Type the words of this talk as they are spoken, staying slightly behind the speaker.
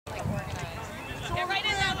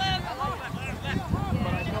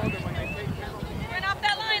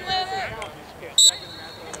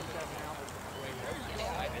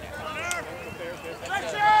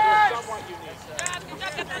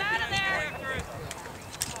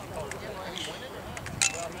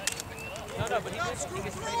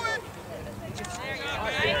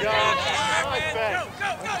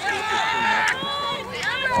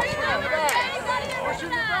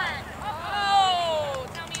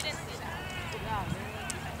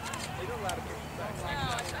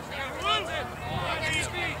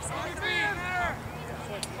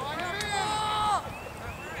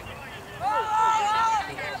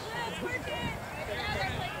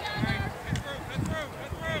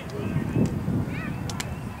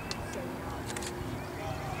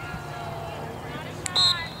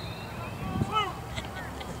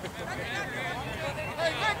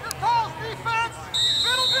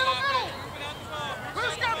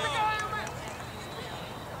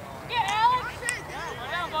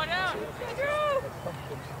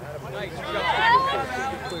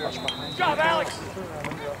Good job, Alex.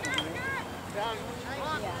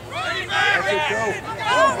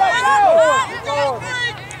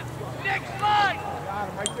 Next slide.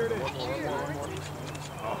 Right there it is.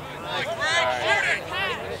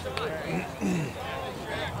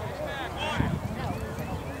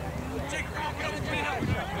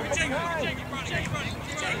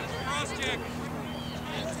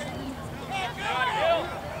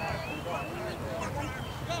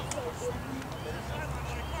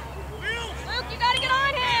 Luke, you gotta get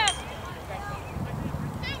on him!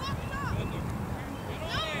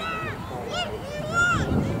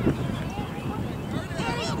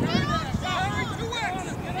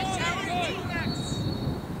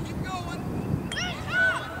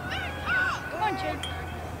 Come on, Jim.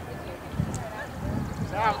 Good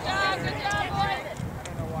job, boy.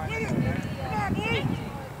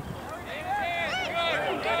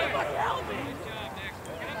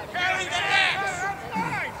 Carry the next.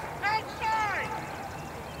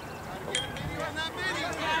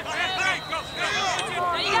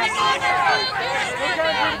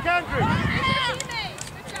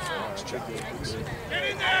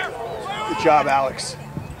 Good job, Alex.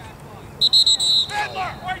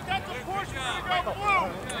 Wait, that's a push. Go blue.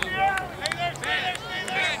 Yeah. Stay there, stay there, stay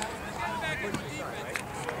there.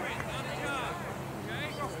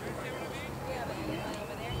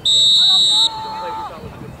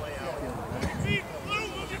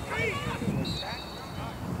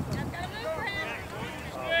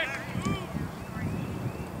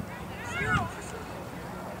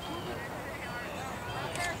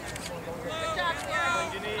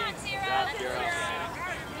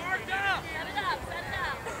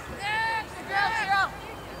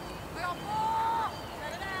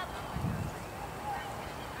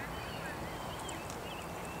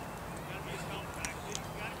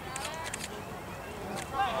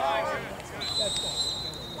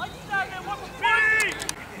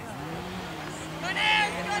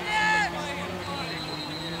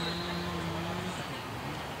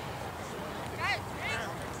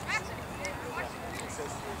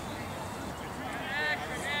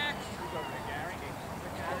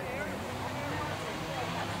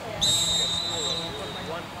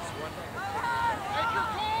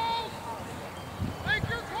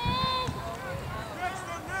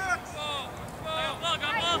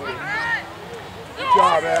 Good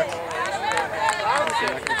job, X.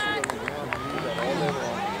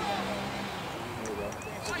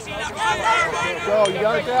 Go, you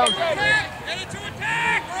got it down. Headed to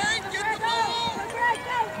attack! Get the ball! Good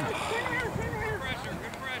pressure,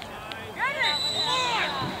 good pressure. Get it! Come on!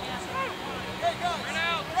 Hey, go! Right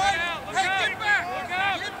out, right out! Look out! Get back! Look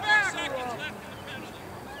out! Get back! 4 seconds left in the penalty.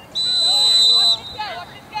 Watch this guy,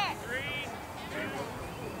 watch this guy. 3, 2, 1.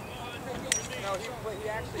 No, he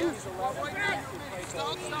actually has 11.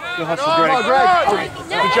 Good hustle, Greg. Come on, Greg.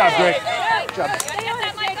 Good job, Greg. Good job.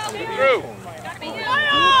 Through. Play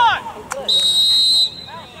on!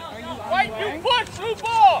 Wait, you push through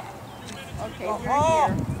ball! Okay, you're here.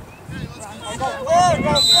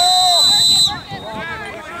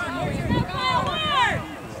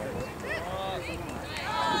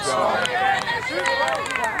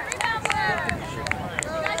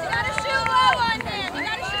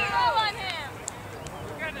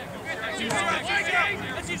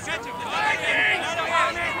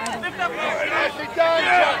 Nicely done,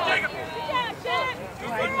 Jack.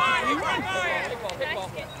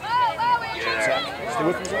 Stay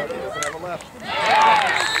with me, Zach. Have a left. Good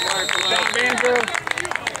job, Andrew.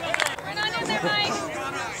 Run on in there, Mike.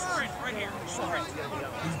 Right here.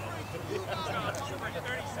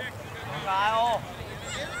 Kyle.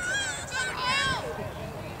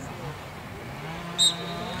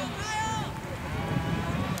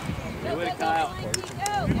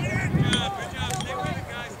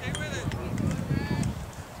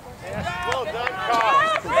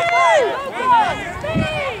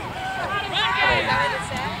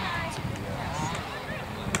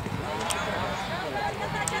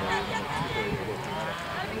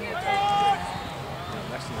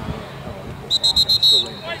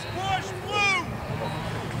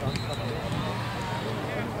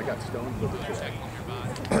 got stones over today.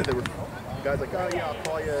 There were guys like, oh yeah, I'll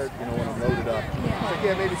call you, you know, when I'm loaded up. It's like,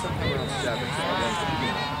 yeah, maybe sometime around 7. So I wanted to,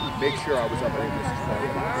 you know, make sure I was up at Mrs.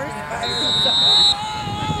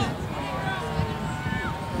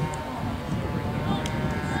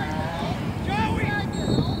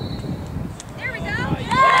 There we go.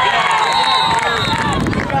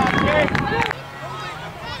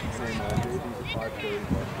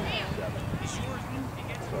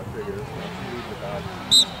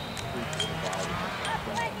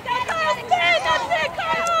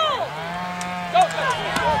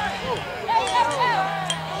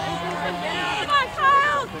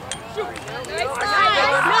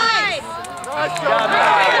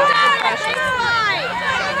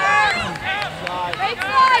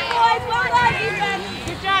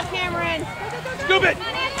 Good job, Cameron. Scoop it! Good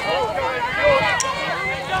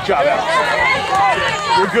job, Alex.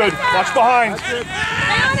 You're good. Watch behind. Stay on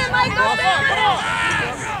it, Michael.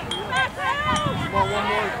 Come on, one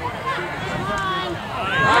more.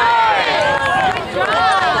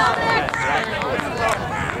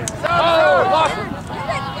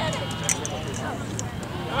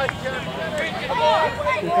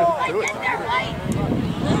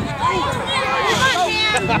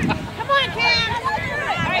 Come on, Cam.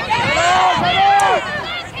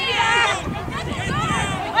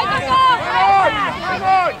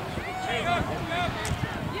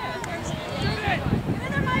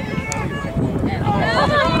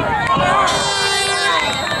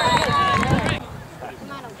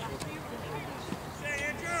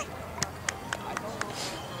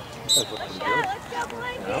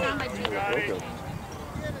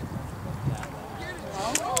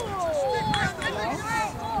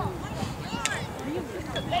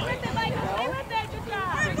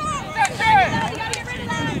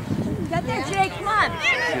 Get there, Jake. Come on.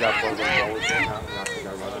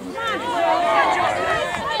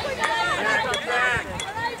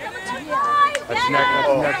 That's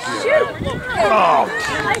next year. Shoot. Oh.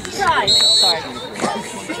 Nice try. Sorry.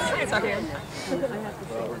 Sorry.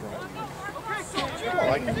 I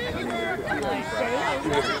like it.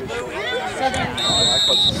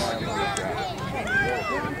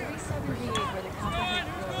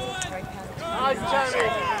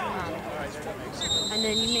 And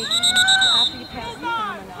then you make, after you pass the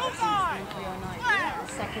time analysis, in 309, the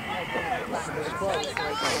second leg left.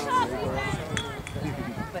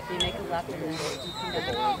 But you make a left and then you come down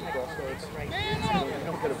and make a right. You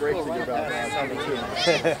don't get a break to get about that.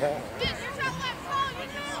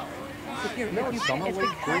 If you're right,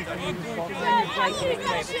 then you're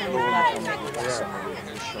right, then you're left and make a left.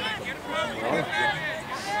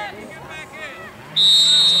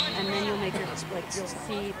 And then you'll make your, like, you'll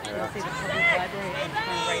see the public library and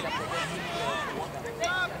turn right up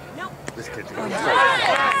there. This kid's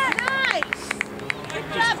Nice. Good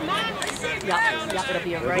job, Matt. Yeah, it'll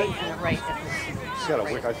be a right and a right. She's got a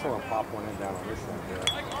wick. I saw him pop one in down on this side there.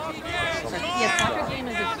 Yeah, soccer game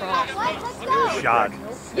is a cross. Shot.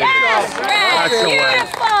 Yes, That's the way.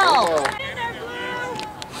 beautiful.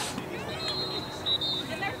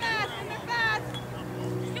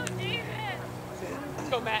 Let's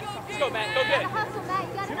go, Matt. Let's go, Matt. Go get it.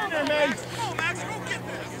 Get in there, Mace. Come on, Max. Go get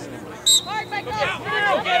this. Hard, Michael. Come on,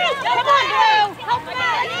 Drew. Help him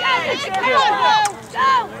out. Go, Drew. Go.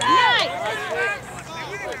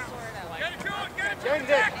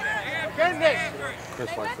 Nice.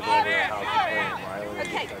 Chris likes to go over their house and play with Riley.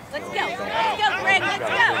 Okay, let's go. Let's go, Greg. Let's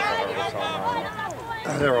go.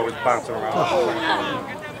 They're always bouncing around.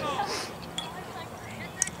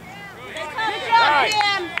 Good job,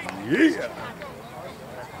 Cam. Yeah.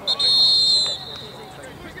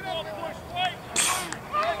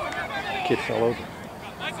 Kid fell over.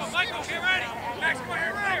 Michael, get ready. Max,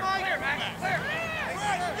 clear, Max, clear. Max,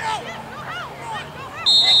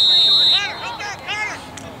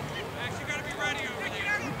 you gotta be ready over there.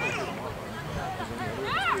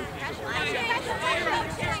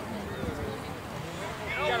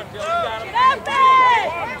 Get up there.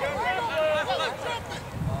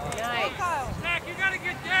 Nice. Zach, you gotta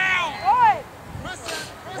get down.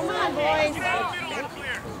 Come on, boys. Middle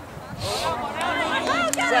clear. Go,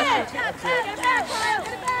 get it. Get it back, Get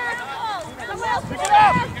it back. Someone else pick it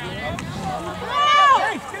up.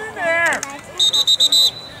 Hey, get in there.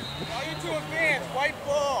 All you two advance, white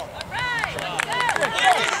ball. All right, let's go.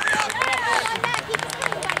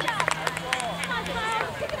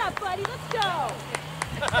 Pick it up, buddy. Let's go.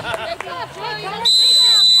 Let's go, Jake.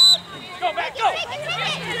 Go, Matt, go.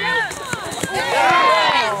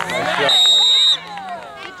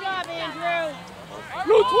 Good job, Andrew.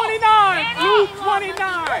 Blue 29. Blue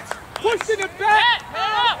 29. Pushing it back.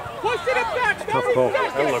 Tough call.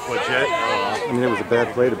 That looked legit. I mean, it was a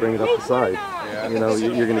bad play to bring it up the side. You know,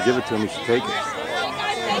 you're going to give it to him, you should take it.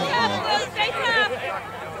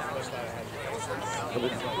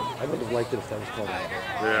 I would have liked it if that was called out.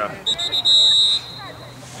 Yeah.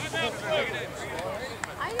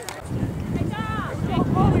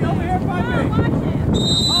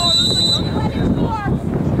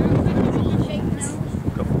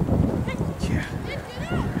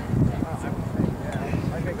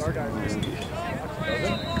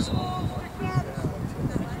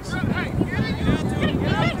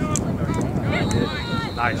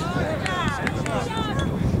 Nice.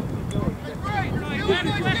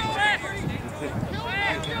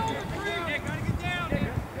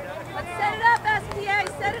 Let's set it up, SPA.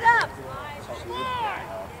 Set it up.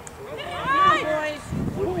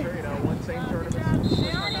 One same tournament.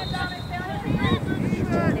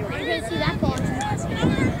 You're going to see that ball.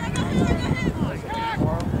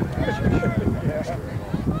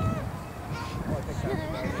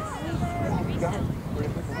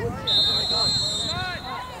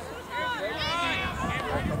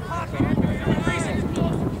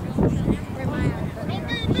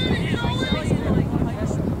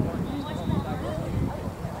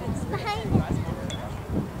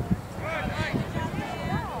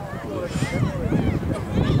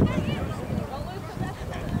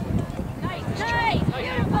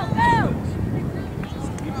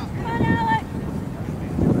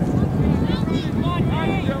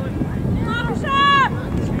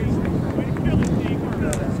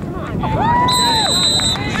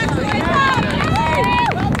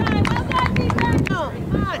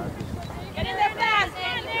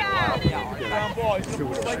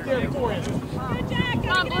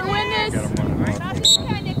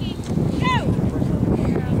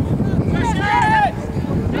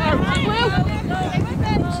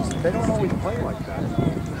 They don't always play like that.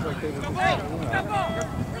 It's like they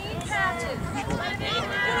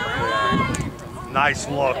nice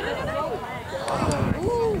look.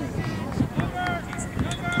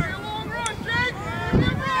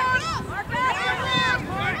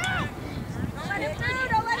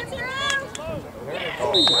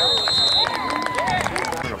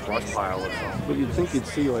 Brush pile or something. But you'd think you'd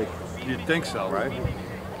see, like... You'd think so, right?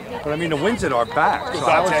 But I mean, the wind's at our back. So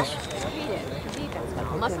I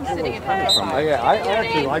Unless I'm sitting in front of the fire. I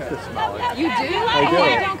actually like the smell. You do? I do.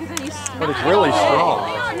 I don't, because then you smell But it's really strong.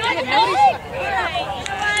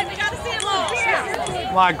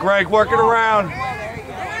 Come on, Greg, work it around.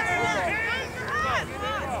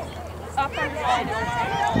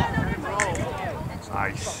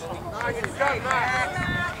 Nice.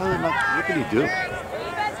 What did he do?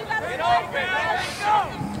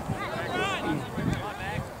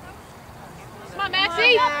 Come on,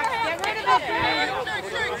 Maxie. Get rid of it.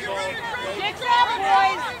 Six up,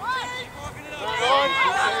 boys.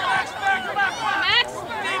 Max.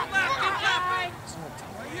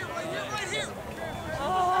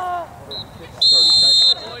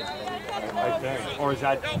 I think. Or is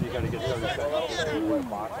that, you got to get 30 seconds?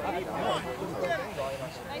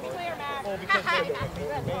 Nice clear, Max.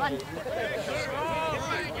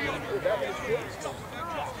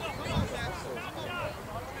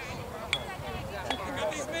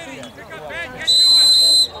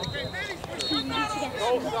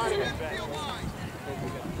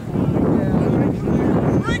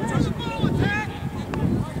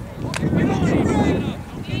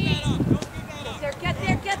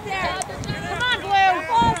 Get there. Come on, Blue. Go.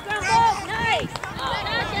 Nice.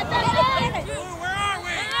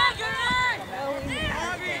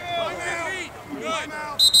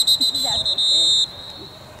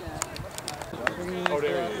 Where are we?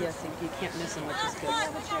 Yes, you can't miss him, which is good.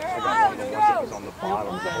 On the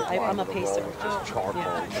bottom. I'm a pacer. Just charcoal.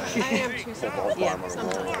 Yeah,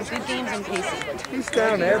 sometimes. Good games and pacing. He's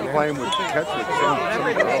down there playing with catchers.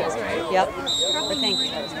 Yep. But thank you.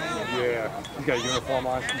 That was very good. Yeah. He's got a uniform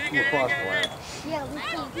on. He's lacrosse player. Yeah, we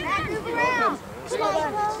can.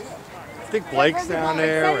 I think Blake's down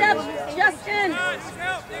there. Set up, Justin.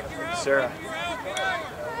 Sarah.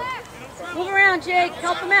 Move around, Jake.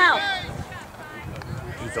 Help him out.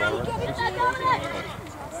 He's all right.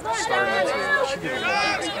 Starting to, she did a little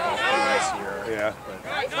basketball this year. Yeah.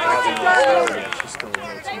 She's still a little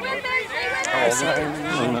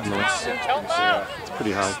too It's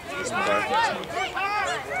pretty high.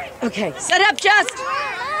 Okay, set up, Just.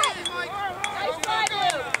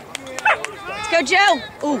 Let's go, Joe.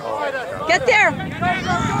 Ooh. Get there.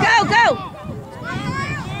 Go.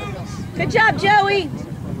 Good job, Joey.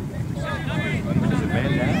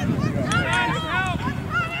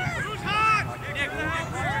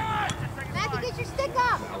 Matthew, get your stick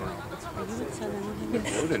up. would send him.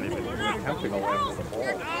 Blue didn't even attempt to go after the ball.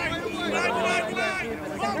 I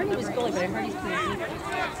heard he was goalie, but I heard he's playing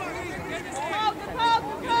defense.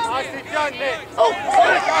 Nicely done, Nick.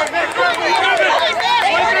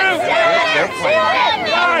 They're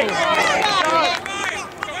playing.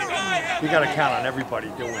 You got to count on everybody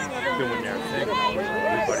doing their thing.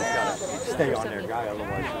 Everybody's got to stay on their guy,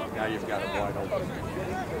 otherwise now you've got it wide open.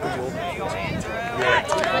 Yeah.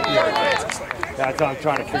 That's what I'm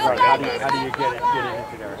trying to figure out. How do you get it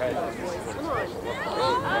into their head?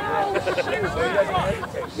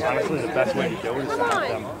 Honestly, the best way to do it is to have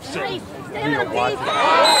them sit here watching.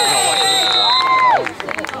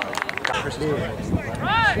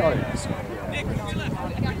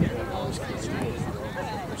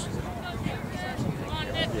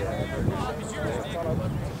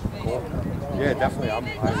 Cool. Yeah, definitely. I love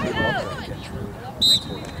that.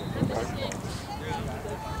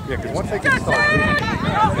 Yeah, because once they can start hitting, the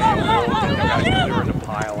guys are in the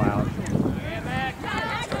pile out.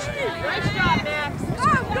 Nice job, Max.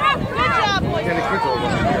 Good job, boys. Yeah, the kids are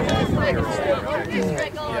running here.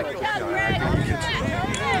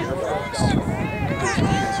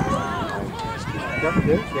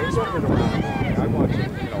 They're running around. I watched it,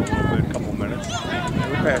 a little bit, a couple minutes.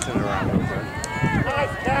 We're passing it around a little bit.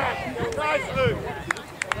 Nice catch. Nice, Luke.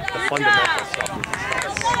 The fundamental stuff is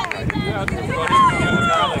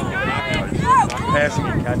passing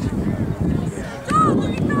and catching.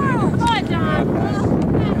 Come on, Don.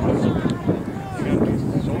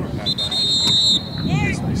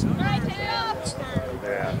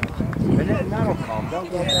 Yeah. And that'll come. That'll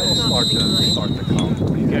start to come.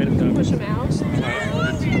 You get it done. Push him out.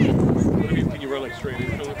 Can you run like straight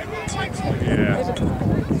into it? Yeah.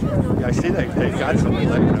 Yeah, I see they got something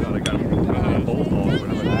like that. They got a bulldog or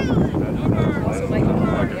whatever that is. I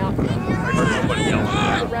heard somebody yelling at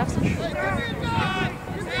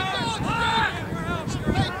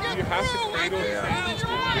You have to cradle when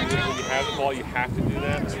you have the ball, you have to do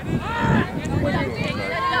that.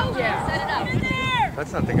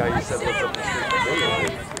 That's not the guy you said looked up the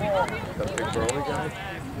street. The big burly guy?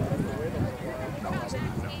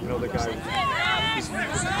 You know the guy?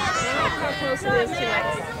 How close it is to,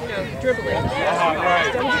 dribbling.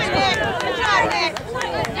 Right. Good job, Nick.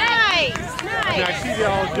 Nice. I see they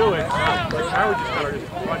all do it. Like I would just kind of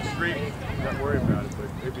run straight and not worry about it, but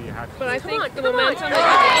maybe you have to. But I think the momentum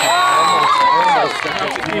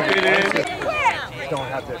keep it in. Don't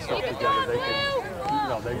have that stuff together. They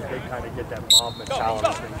can, they kind of get that mob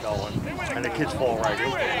mentality thing going, and the kids fall right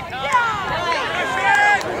into it.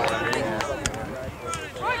 You know what I mean?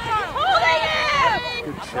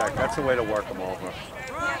 Good check. That's the way to work them over.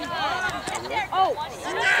 Oh.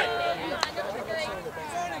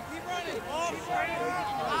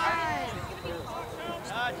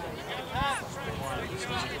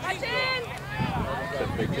 The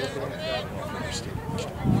big kid. Come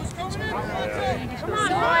on, boys.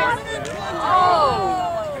 Oh.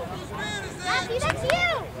 Matthew, that's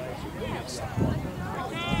you.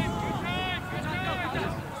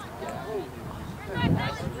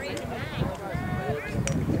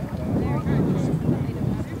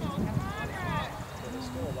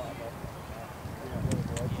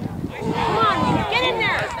 Come on, get in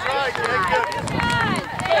there.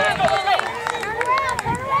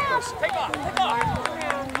 Take off.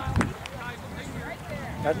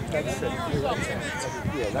 That's it.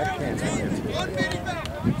 Yeah, that can't be it.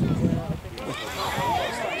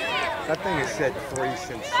 That thing has said 3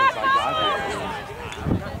 since I got here.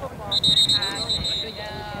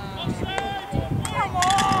 Come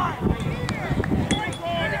on!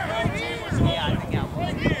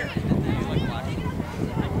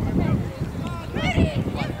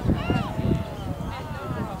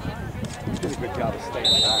 Did a good job of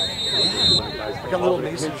staying back. Like a little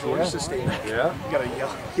Mason George to stay back. Yeah. You gotta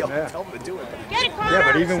yell, tell them to do it.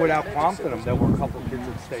 Yeah, but even without prompting them, there were a couple kids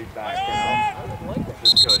that stayed back,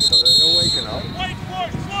 Which is good. So they're waking up.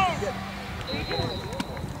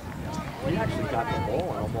 He actually got the ball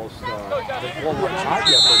and almost, the ball wasn't hot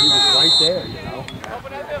yet, but he was right there,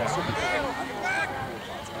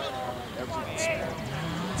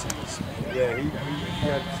 Yeah, he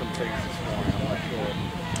had some things this morning, I'm not sure.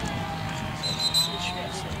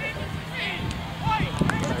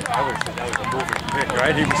 That was a moving pick,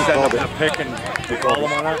 right? He was setting up the pick and we call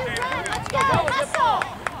him on that?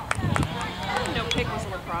 No pick was a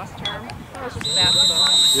lacrosse term. That was just basketball.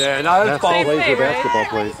 Yeah, no, that's Same ball. thing, right? Basketball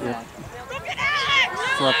plays, yeah.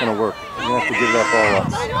 It's not going to work. You're going to have to give that ball up.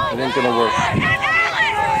 It ain't going to work.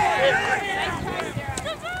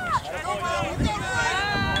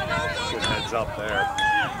 Good heads up there.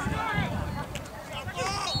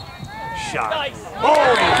 Shot.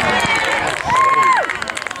 Oh!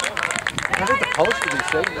 supposed to be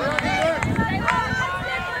safe.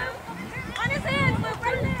 On his hands, Luke,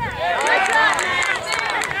 right there. Good job, man.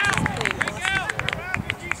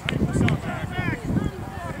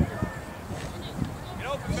 Get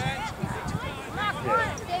open, bench.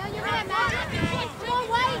 Stay on your man, Matt. Don't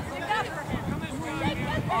wait.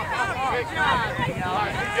 Come on,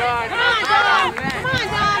 Dom. Come on, Dom.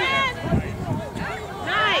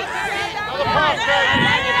 Nice.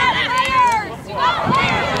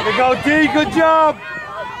 There you go, D. Good job.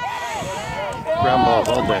 Ground balls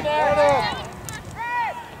all day.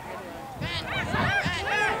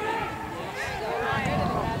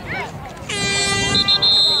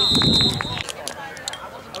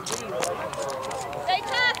 Stay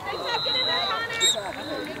tough. Get in there, Connor.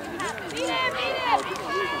 Beat him.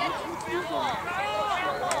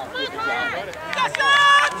 Let's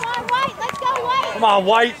go, White. Come on,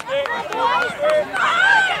 White.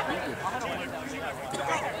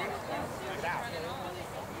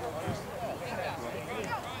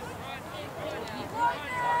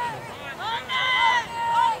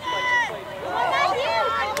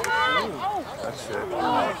 That's it.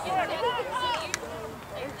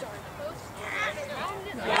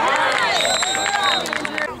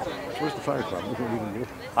 Where's the fire department? What are we gonna do?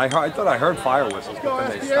 I thought I heard fire whistles, but then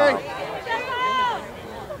they stopped.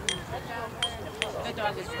 The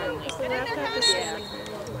dog is friendly.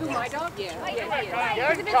 Who, my dog? Yeah, he is.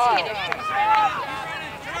 He's a bit skittish.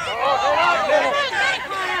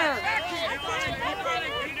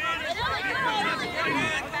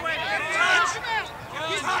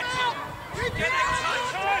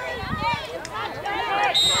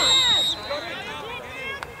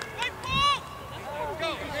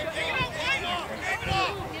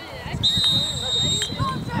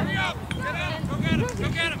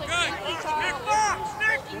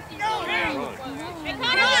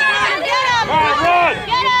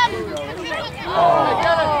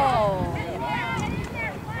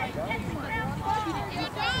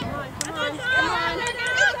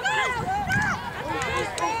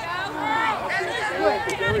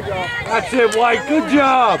 That's it, White. Good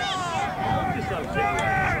job.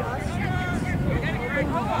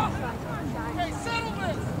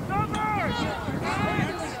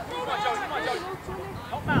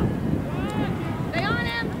 Stay on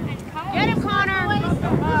him. Get him, Connor.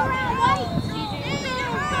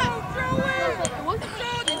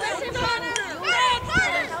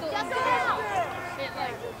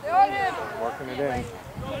 Working it in.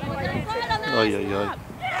 Oh, yeah.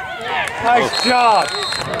 Nice job.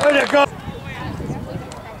 Way to go.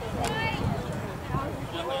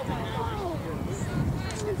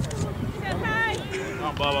 Come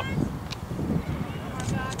on, Bubba.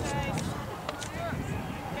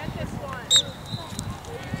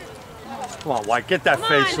 Come on, White. Get that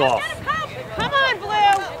face off. Come on, Blue.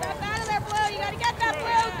 Out of there, Blue. You gotta get that,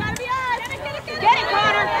 Blue. Gotta be on. Get it,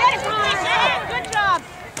 Connor. Get it, Connor. Good job.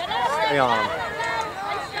 Stay on him.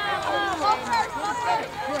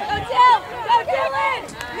 Go, Dylan.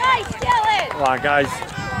 Nice, Dylan. Come on, guys.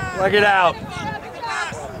 Leg it out.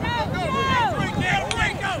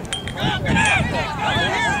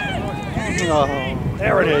 Oh,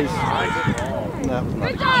 There it is. that was Good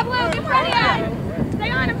nice. job, Blue. Get ready up. Stay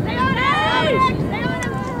on him. Stay on him. Stay on him.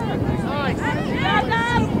 Nice.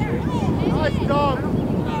 Nice job.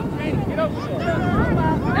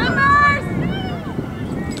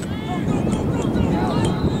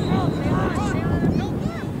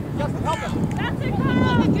 Numbers. That's it,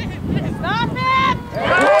 Connor. Stop him.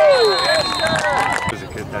 As a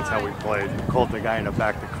kid, that's how we played. You called the guy in the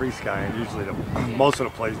back the crease guy, and usually most of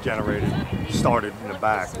the plays started in the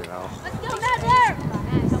back, you know. Let's go, Medler.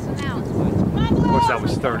 Of course, that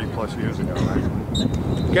was 30 plus years ago, right?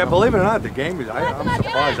 Yeah, believe it or not, the game is, I'm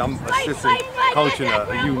surprised. I'm assistant coaching a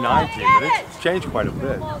U9 team, and it's changed quite a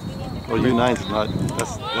bit. Well, U9's not,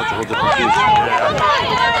 that's a whole different piece. Yeah.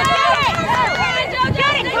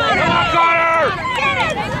 Get it, Connor. Get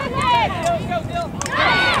it.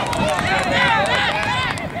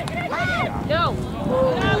 No.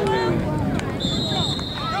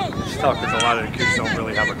 It's tough because a lot of the kids don't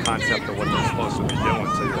really have a concept of what they're supposed to be doing,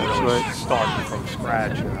 so you're really starting from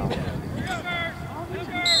scratch, you know.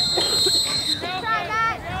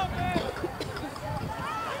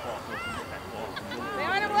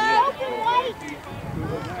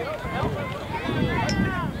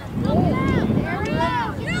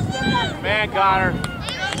 Man, Connor. Come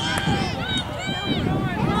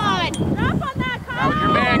on. Drop on that, Connor. That was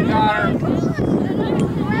your man, Connor.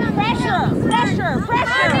 Pressure.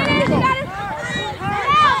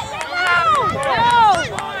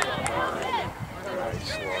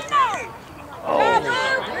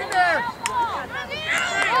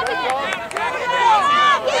 No.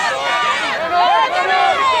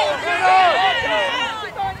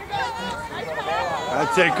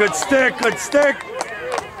 That's it. Good stick. Good stick.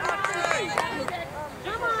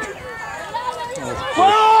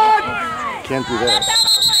 Can't do that.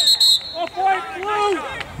 Off white, blue.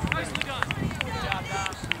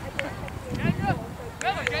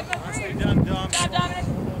 Nicely done, Dom.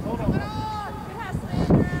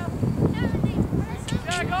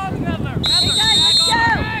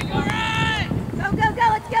 Go,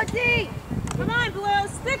 let's go, D! Come on, Blue,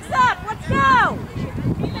 sticks up, let's go!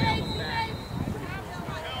 Nice,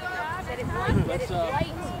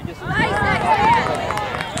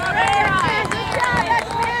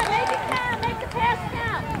 make the pass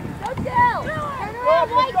count! Go, Dill! Turn around,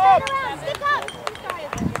 White, turn around, stick up!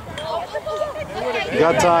 You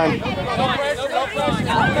got time. Stick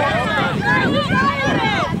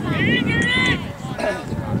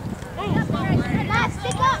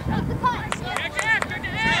up, make the cut!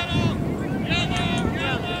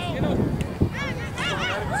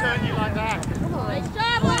 Turn you like that. Nice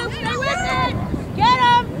job, Luke. Stay with it. Get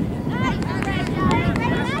him.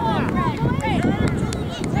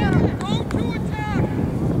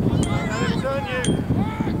 Turn you.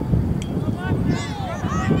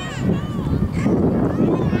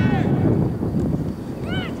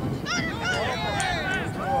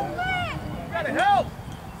 Gotta help.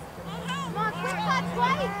 Come on, quick cuts,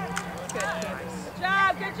 right?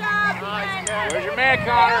 Good job. Where's your man,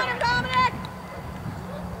 Connor? Dominic.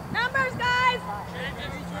 Numbers, guys.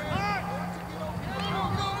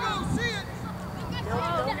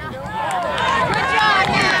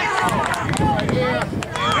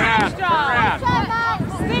 Good job.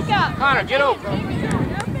 Stick up. Connor, get over.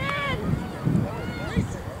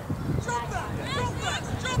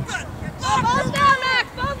 Both down, Max.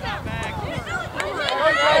 Both down. Get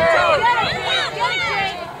it,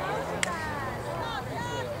 Jake.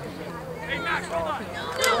 Hey, Max, hold on.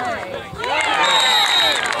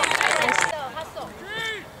 Hustle.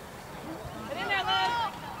 Get in there, Liz.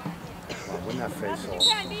 Win that face You off.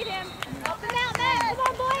 can't beat him. Help him out, Max. Come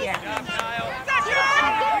on, boys. Good job, Kyle. Get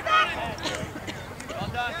him back. Well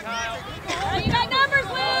done, Kyle. Oh, you got numbers,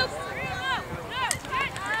 Luke. Nice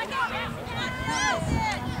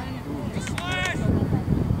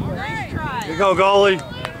try. Here you go, goalie.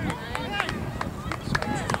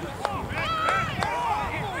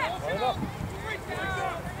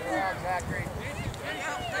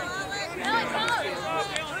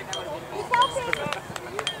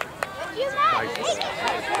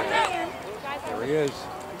 There he is.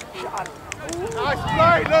 Nice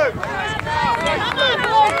play, Luke.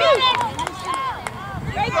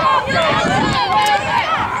 Great job.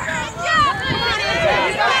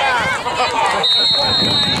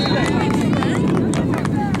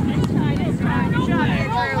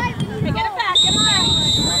 Get it back, get it back.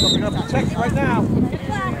 Looking up to text right now. Get it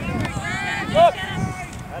back. Look.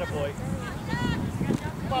 Attaboy.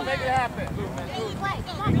 Come on, make it happen.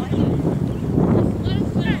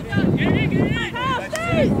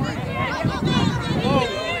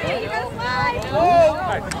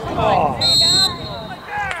 Oh.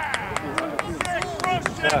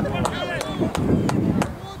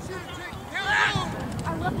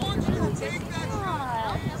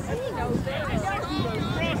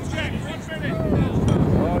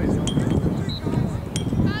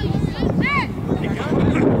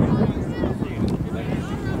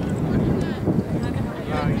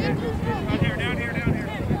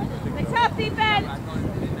 Tough defense.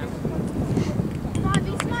 Come on,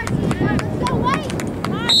 be smart. Let's go, White.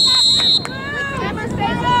 Remember,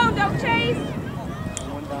 stay low. Don't chase.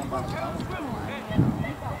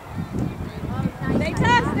 Stay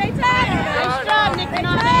tough. Stay tough. Nice job, Nick. Stay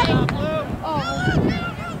tough.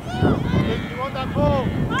 You want that ball?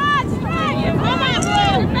 Come on, strike. Come on,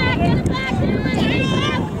 Blue. Get it back. Get it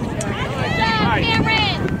back. Good job,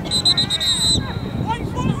 Cameron.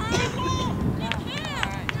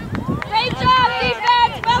 Great job,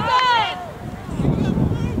 defense. Well done.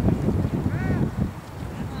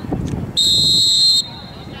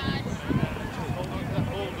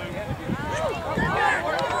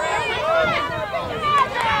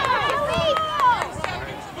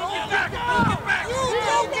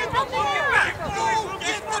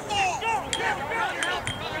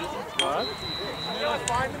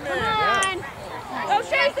 Find the man. Go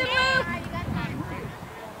chase him, Luke.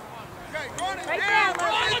 Right there,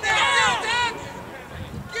 Luke.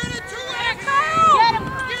 Get it to him. Get him.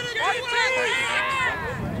 Get it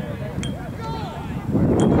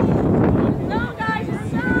No, guys, no.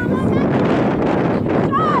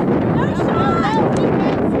 Shot. No shot.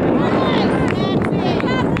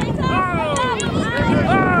 Stay tough. Nice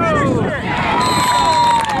try.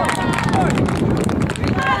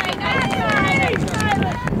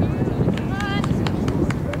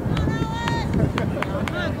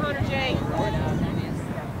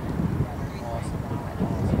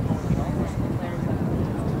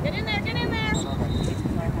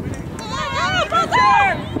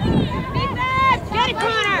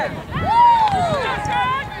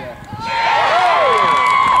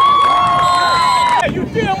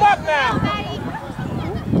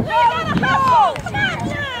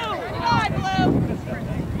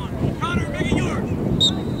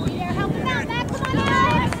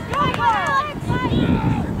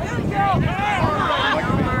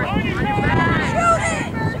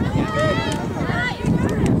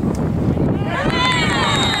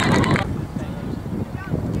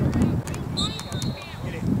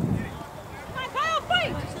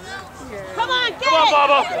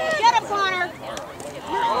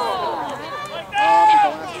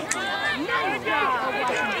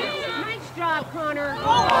 Connor.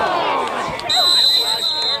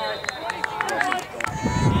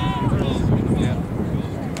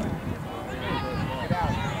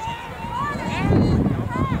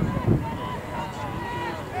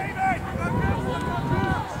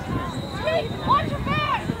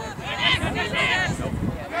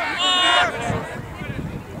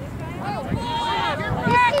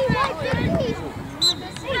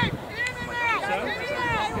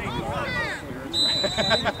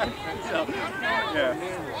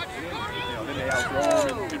 Then they outgrow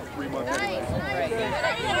him in 3 months anyway.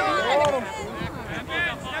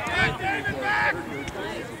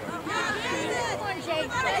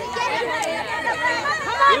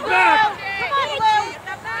 Get back! Come on, Lou!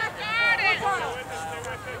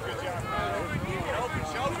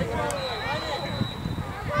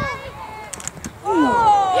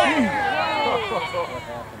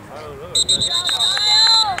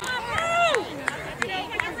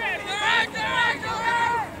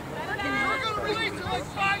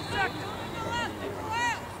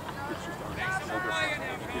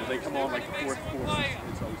 They come on like the 4th quarter.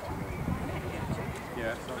 It's always too late.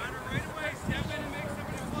 Yeah. So. Right away, step in and make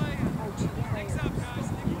somebody play. Mix up, guys.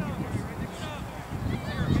 Stick it up.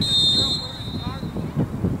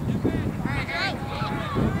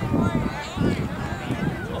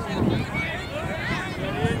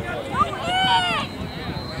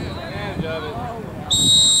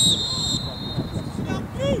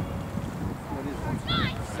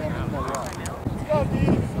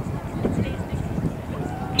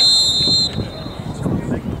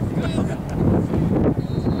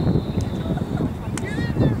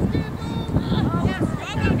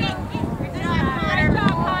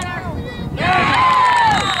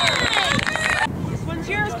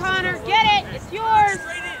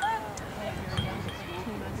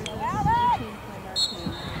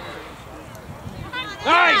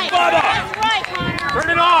 Nice, Bubba! That's right, Connor. Turn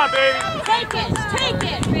it on, baby. Take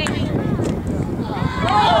it, baby.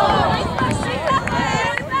 Oh!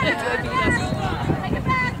 Take it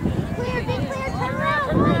back. Clear, be clear. Turn around.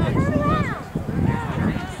 Turn around.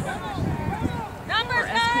 Numbers,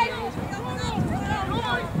 guys.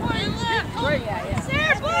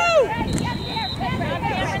 Sarah, blue.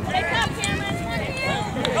 Take up, Cameron.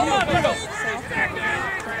 Come on, Bruno.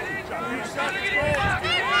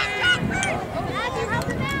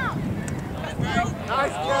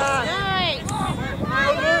 Nice catch. Nice.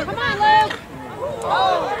 Come on, Luke. Oh.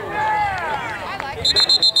 I like it.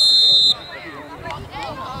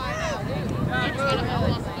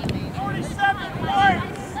 47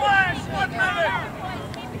 points. Flash. 1 minute.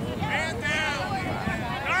 Man down.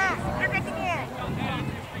 Pick up the ball.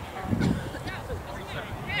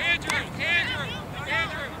 Andrew.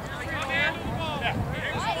 Come in. The ball.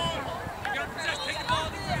 Here's the ball. You got to possess. Take the ball.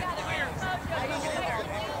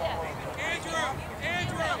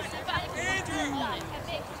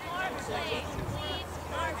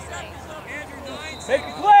 Make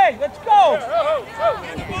a play. Let's go.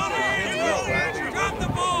 Drop the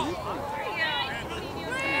ball.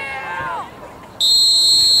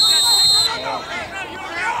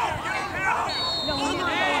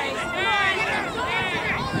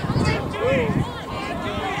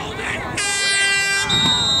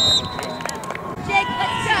 Jake,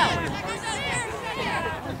 let's go.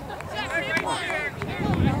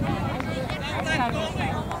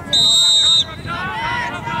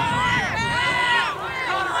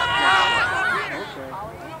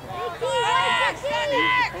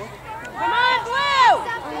 Come on, Blue!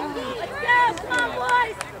 Let's go! Come on,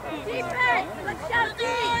 boys! Defense! Let's go, D!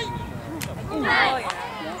 Nice!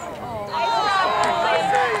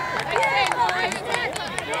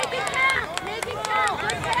 Make it count! Make it count!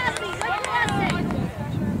 Good passing! Good passing!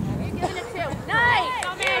 You're giving it to. Nice!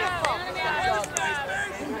 Beautiful!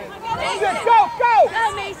 Go! Go,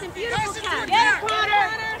 Mason! Beautiful count! Get it, Connor!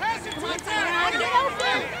 Come on, Connor! Get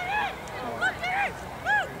open!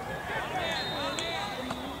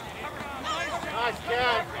 Nice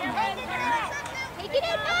catch. Take it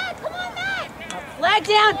in, Matt! Come on, Matt! Flag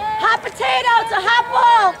down! Hot potato! It's a hot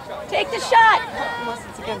ball! Take the shot! Unless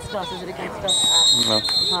it's against us. Is it against us? No.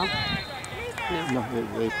 Huh? No,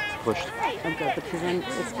 they pushed. Oh, good, because then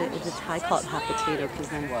if it's I call it hot potato, because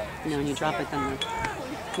then, when you drop it, then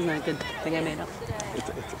isn't that a good thing I made up?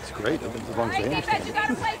 It's great, as long as they understand it.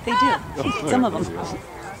 They do. Some of them.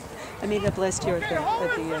 I made it up last year at the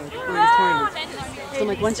women's tournament. So I'm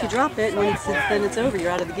like, once you drop it, then it's over. You're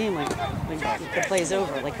out of the game. Like the play is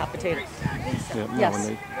over, like hot potato. Yeah, no, Yes. when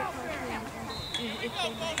they,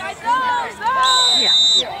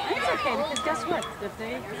 Yeah. And it's okay, because guess what? If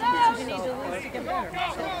they need to lose to get better.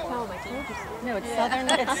 No, it's Southern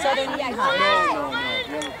Lehigh.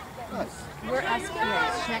 No. We're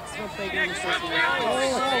Checks will play during the season.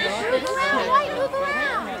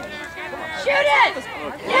 Shoot it!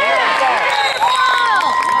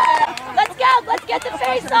 Yeah! Let's go! Let's get the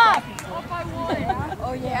face off!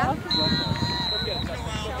 Oh, yeah?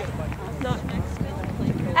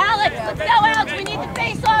 Alex, let's go, Alex! We need the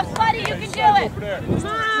face off, buddy! You can do it! Come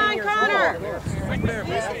on, Connor! Let's go,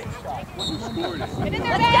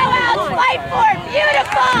 Alex! Fight for it!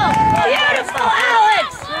 Beautiful! Beautiful, Alex!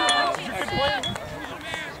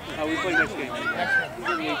 We play next game.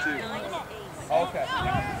 Okay.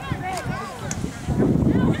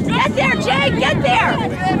 Get there, Jake! Get there!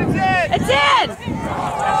 It's in! Go,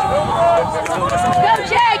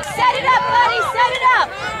 Jake! Set it up, buddy! Set it up!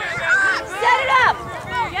 Set it up!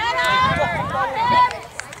 Get up!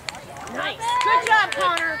 Nice! Good job,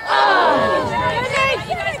 Connor! Oh.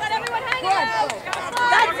 You guys let everyone hang out!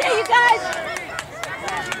 That's it, you guys!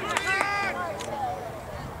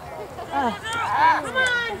 Come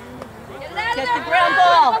on! Get the ground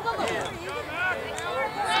ball!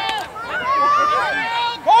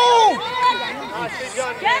 Go!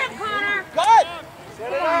 Get him, Connor! Good!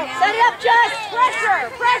 Set it up, Just! Pressure!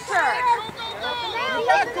 Pressure!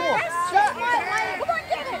 Back to him! Shot! Come on,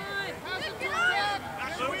 get it!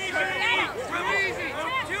 Too easy! Too easy!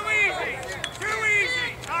 Too easy! Too easy!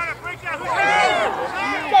 Connor, break that hook!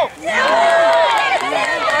 Go!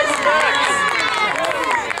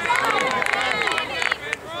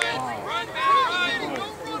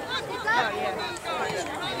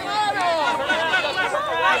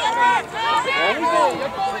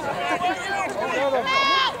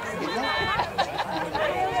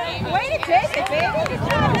 Way to take it, baby. Good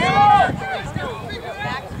job.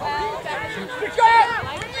 Good job!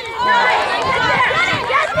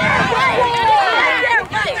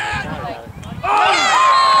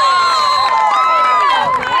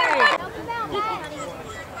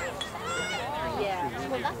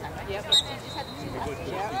 Get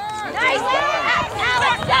there! Nice!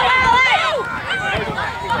 Alex, go,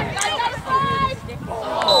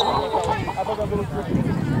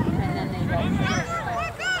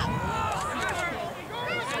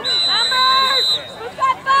 Numbers! Who's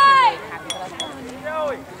got 5?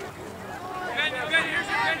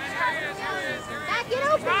 Back it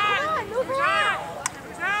open, come on, move around!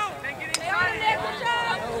 Good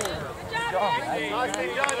job! Good job, Nick!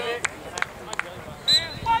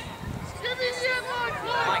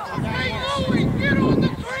 Get on the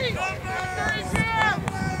tree!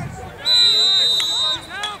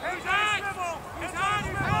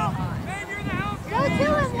 Go to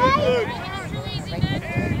him, Nate!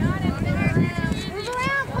 Move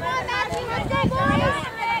around, come on, Matthew, let's go, boys!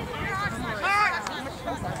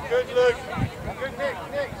 Good look. Good Nick.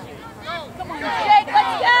 Come on, Jake,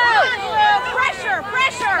 let's go! Pressure,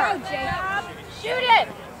 pressure! Shoot it!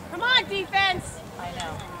 Come on, defense! I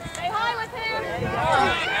know. Stay high with him!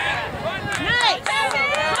 Nice!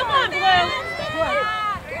 Come on, Blue!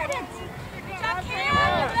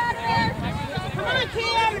 Come on,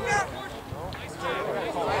 Cam!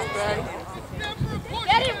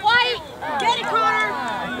 Get it, White! Get it, Connor!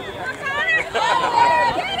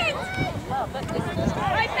 Get it!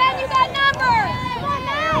 Right, Ben, you got numbers! Come on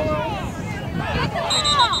now! Get the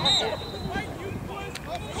ball!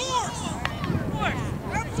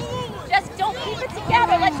 Just don't keep it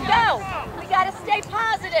together. Let's go. We got to stay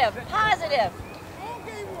positive. Positive.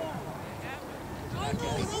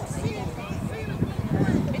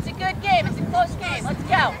 It's a good game. It's a close game. Let's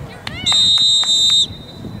go.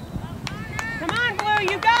 Come on, Blue.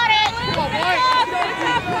 You got it. Come on, White. Good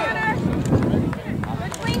job, Connor.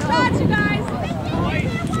 Good clean shots, you guys.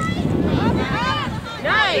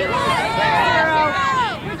 Nice.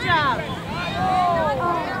 Good job.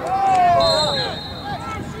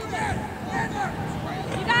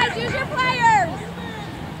 You guys use your players.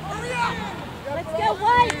 Let's go,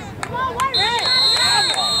 White. Come on, White.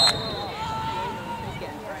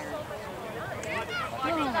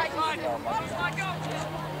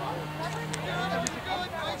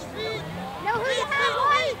 No, who you have,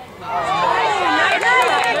 White?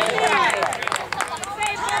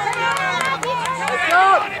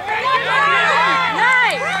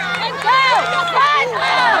 Nice! And go! Run!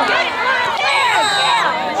 Get it! There!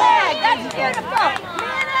 Yeah! That's beautiful!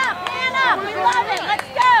 Man up! Man up! We love it! Let's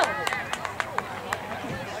go!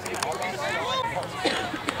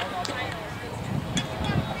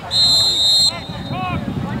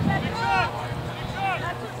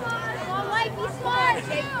 Come on, White, be smart!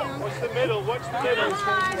 What's the middle? What's the middle?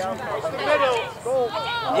 What's the middle? Goal.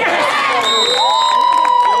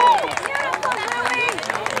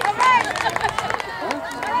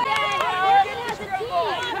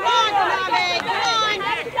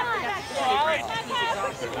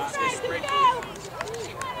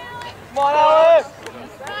 on, Alex!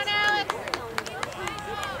 Come on, Alex!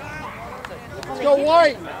 Let's go,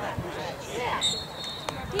 White!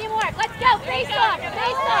 Teamwork, let's go! Face off!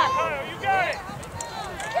 Face off! You got it!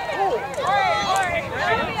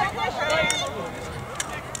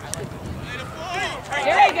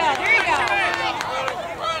 There you go, there you go.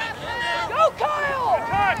 Go, Kyle!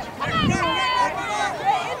 Touch! In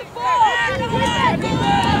the ball!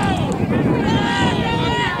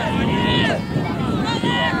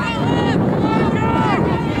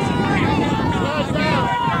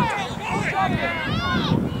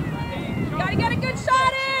 Gotta get a good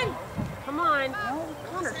shot in! Come on.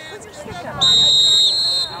 Connor, put your stick up.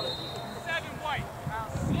 7 White.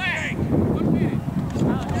 Flag.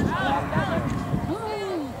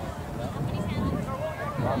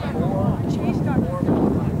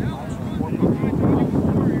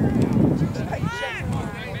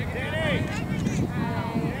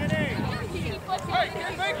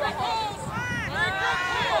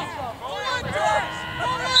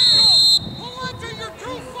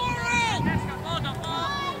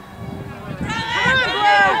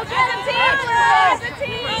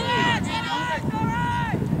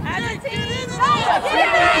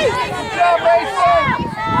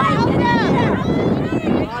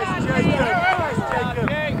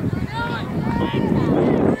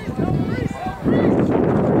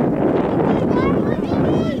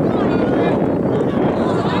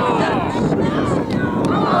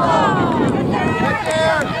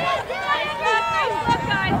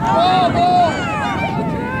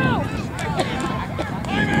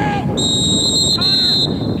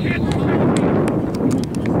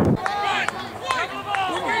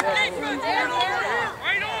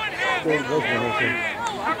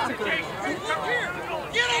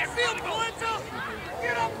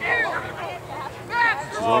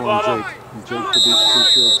 Jake to beat 2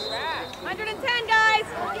 kids. 110, guys!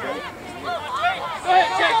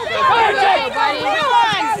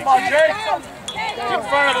 Come on, Jake! In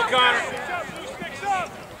front of him, Connor.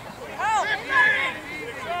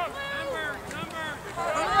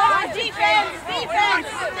 Defense! Defense!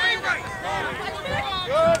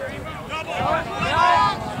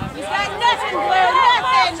 He's got nothing, Blue!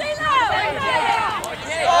 Nothing!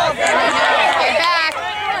 Get back!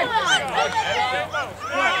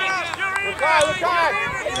 Look high, look high!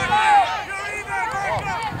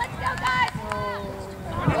 Let's go, guys!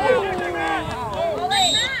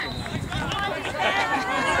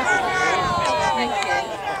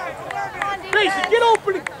 Mason, get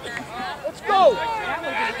open! Let's go!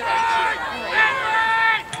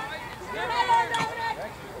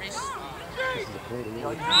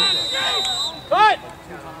 Cut!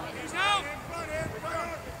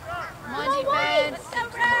 Come on, defense!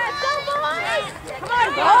 Go, boys! Come on,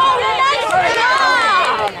 go! Good job!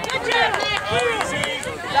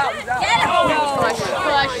 Get him! Push,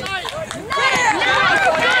 push! Nice,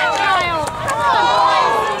 Kyle! Come on, boys!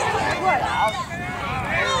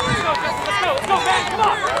 Let's go back, come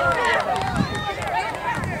on!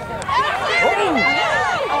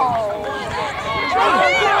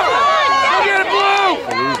 Go get it, Blue!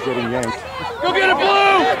 He's getting yanked. Go get it,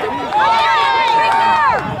 Blue!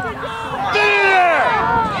 Get in there!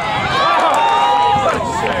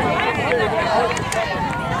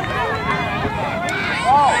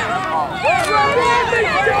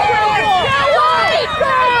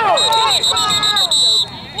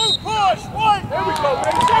 Blue push! One! There we go,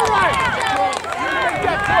 baby! All right!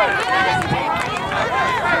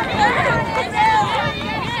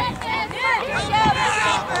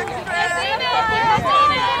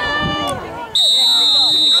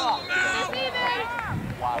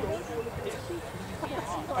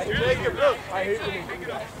 Jacob, look! I hate when you do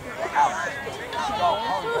that. Come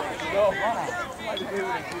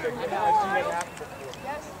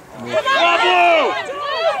on, Blue!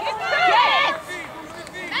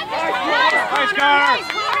 Nice,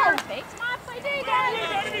 Connor! Fake smart play, D, guys!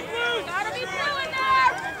 Gotta be blue in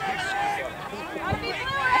there! Gotta be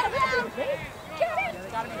blue!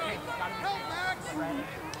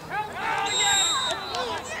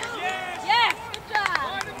 Yes, good job!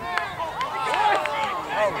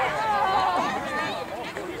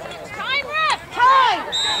 Time, ref! Time!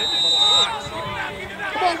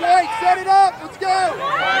 Come on, White, set it up, let's go!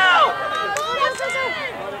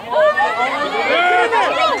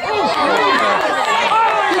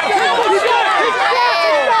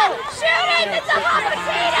 Shoot it! It's a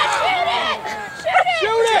Mamacita! Shoot it!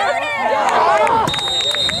 Shoot it! Shoot it!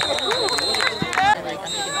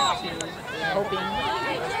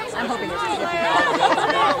 I'm hoping it's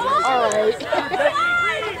All right.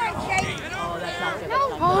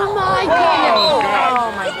 Oh my goodness! Oh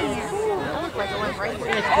my goodness. That looked like it went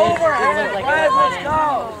Over, let's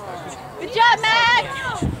go. Good job, Max.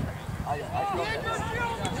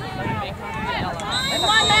 Come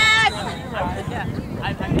on, Max.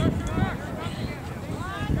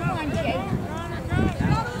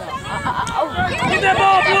 Get that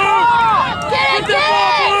ball, Blue. Get it, get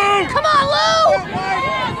it. Come on, Lou.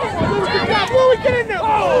 Good job, Louie, get in there.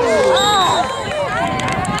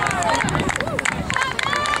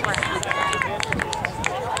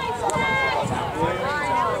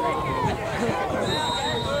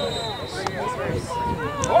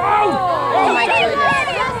 Oh my goodness.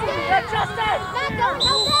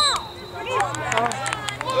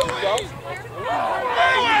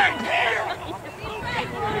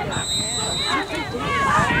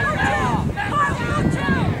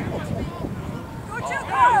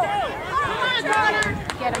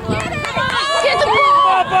 Get him, Lo. Get the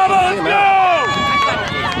ball! Bubba, let's go!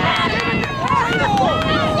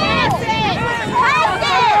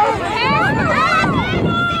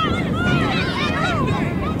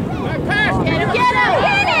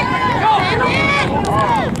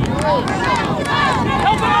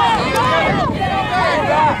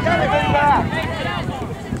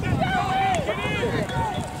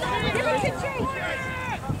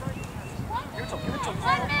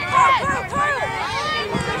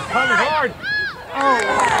 Coming hard.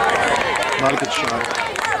 Not a good shot.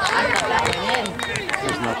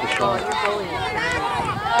 That's not the shot.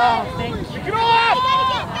 Oh, thank you. Get up!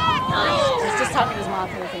 He's just talking to his mom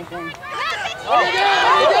for the same thing.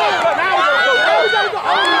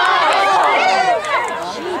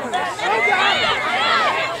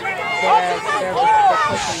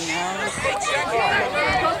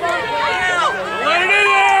 Let it in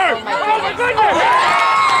there! Oh my goodness!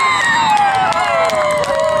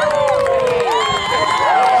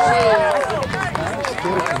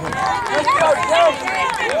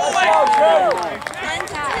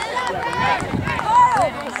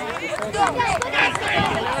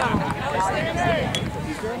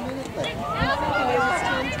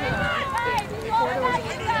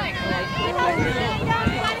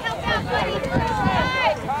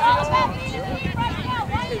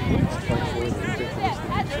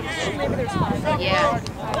 Yeah.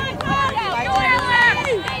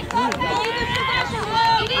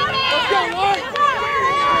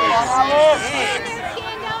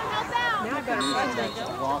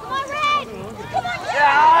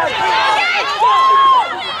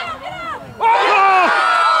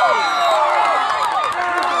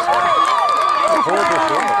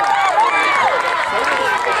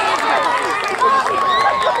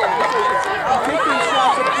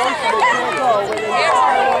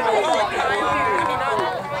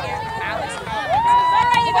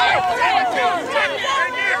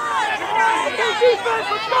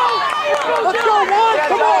 Let's go, Juan!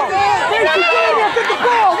 Come on! Get the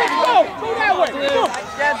ball! Let's go! Go that way! Go!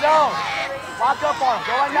 Stand zone. Lock up on him.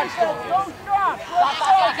 Go right next to him.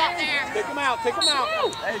 Take him out! Take him out!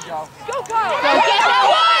 There you go. Go! Go get that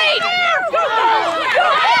white!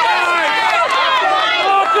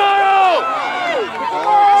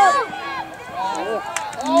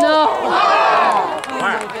 No! Oh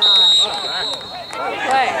my gosh.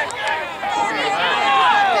 Play.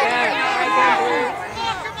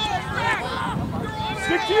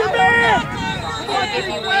 Stick to your man! I'll give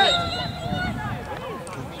you Winnie.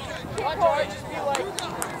 Come on,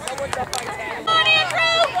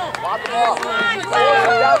 Andrew! Lock him up.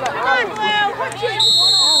 One, 2,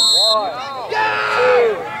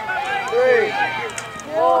 3,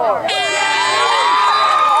 4.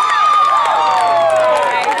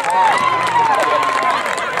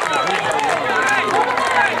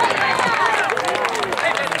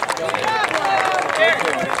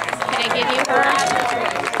 Can I give you her?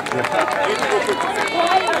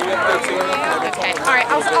 Okay. All right.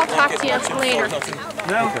 I'll talk to you later.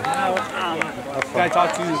 Guy I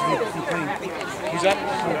talked to is McLean. Who's that?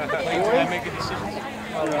 Can I make a decision?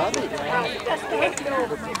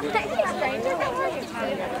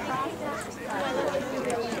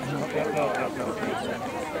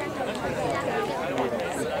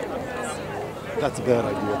 That's a bad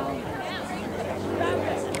idea.